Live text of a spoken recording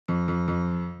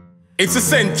It's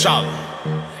essential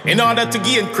in order to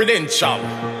gain credential.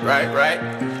 Right.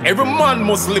 Every man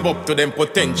must live up to them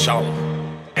potential.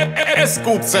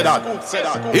 Coop said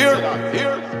that.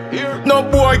 Here. No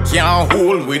boy can't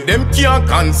hold with them, can't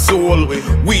console.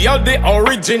 We are the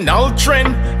original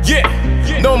trend.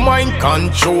 Yeah, no mind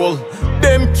control.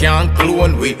 Them can't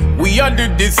clone we are the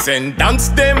descendants,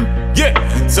 them.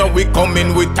 Yeah, so we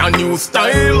coming with a new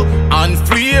style and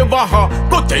flavor.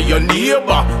 Go tell your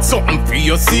neighbor, something for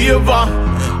your savor.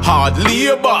 Hard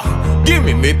labor, give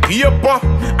me paper,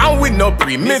 and we no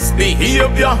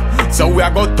misbehavior. So we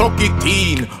are gonna tuck it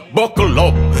in, buckle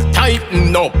up,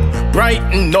 tighten up,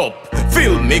 brighten up.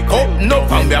 Fill me cup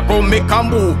enough, and we are gonna make a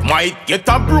move. Might get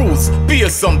a bruise, pay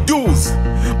some dues,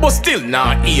 but still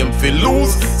not aim for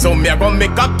lose. So me a gonna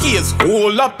make a case,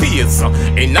 hold a pace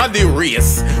in the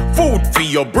race. Food for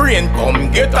your brain,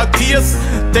 come get a taste.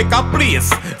 Take a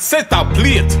place, set a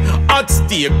plate. Hot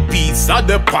steak, piece of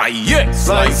the pie, yeah,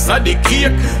 slice of the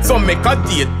cake. So make a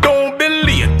date, don't be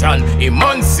late and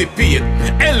emancipate.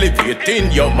 Elevate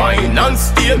in your mind and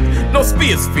state. No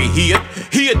space for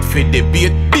hate for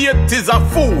debate. Date is a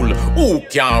fool who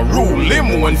can rule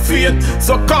him own fate.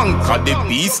 So conquer the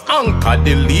beast, anchor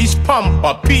the leash,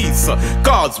 pamper peace.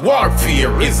 Cause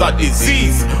warfare is a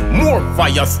disease. More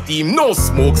fire steam, no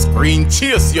smoke screen.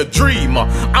 Chase your dream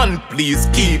and please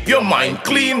keep your mind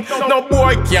clean. No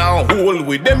boy can't hold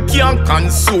with them, can't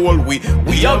console we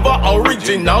have a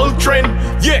original trend.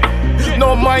 Yeah,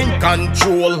 no mind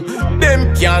control.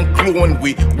 Them can't clone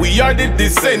we are the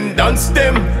descendants,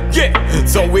 them. Yeah,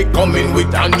 so we coming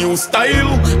with a new style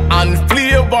and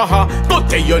flavor. Go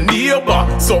tell your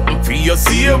neighbor, something for your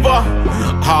savor.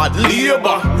 Hard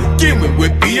labor, give me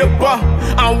with paper,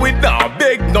 and we don't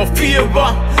beg no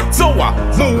favor. So I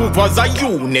move as a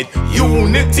unit,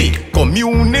 unity,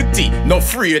 community, no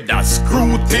afraid of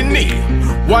scrutiny.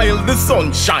 While the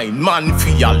sun shine, man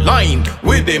for line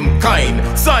with them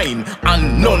kind, sign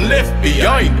and none left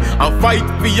behind. And fight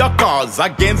for your cause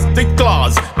against the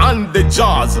claws and the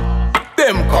jaws.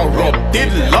 Them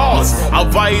corrupted laws,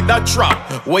 avoid a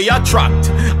trap, we attract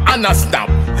and a snap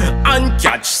and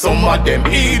catch some of them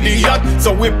idiots.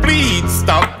 So we plead,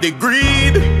 stop the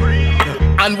greed,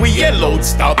 and we yell out,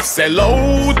 stop sell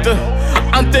out,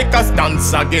 and take a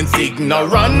stance against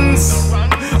ignorance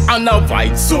and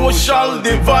avoid social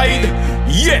divide.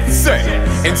 Yes, sir.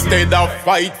 Instead of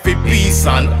fight for peace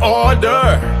and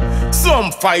order,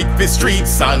 some fight for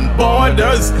streets and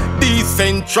borders.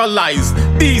 Decentralized,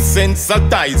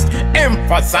 desensitized,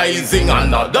 emphasizing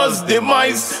another's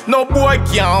demise. No boy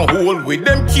can't hold with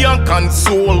them, can't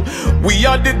console. We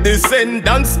are the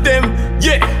descendants, them.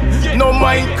 Yeah, no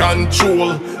mind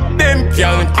control. Them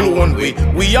can't clone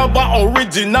we have a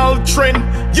original trend.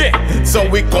 Yeah, so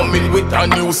we coming with a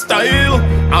new style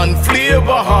and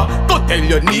flavor. Go tell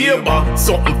your neighbor,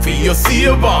 something for your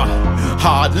savor.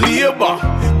 Hard labor,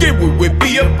 give we with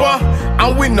paper,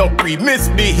 and we no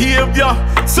misbehavior.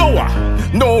 So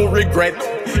no regret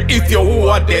if you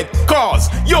owe a debt, cause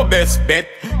your best bet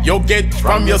you get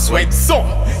from your sweat. So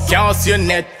cast your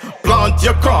net, plant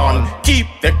your corn, keep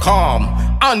the calm,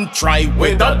 and try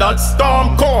weather that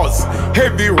storm. Cause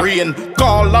heavy rain,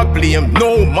 call a blame,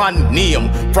 no man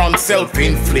name from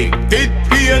self-inflicted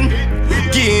pain.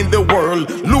 Gain the world,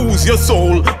 lose your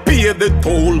soul, pay the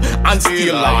toll, and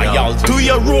stay loyal to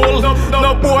your role.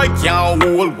 No boy can't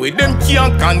hold with them,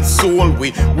 can't console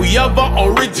we have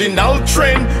a original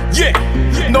trend. Yeah,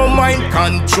 no mind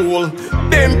control.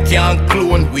 Them can't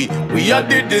clone we are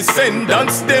the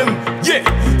descendants, them. Yeah,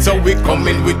 so we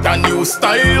coming with a new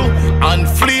style and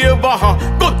flavor.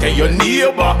 Go tell your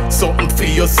neighbor, something for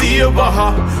your savor.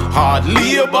 Hard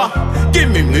labor, give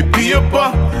me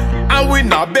paper, and we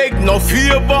not beg no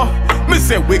favor. Me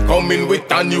say we coming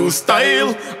with a new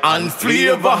style and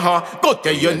flavor. Go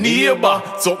tell your neighbor,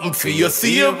 something for your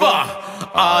savor.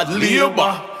 Hard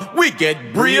labor, we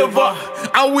get braver,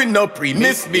 and we no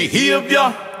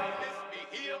misbehavior.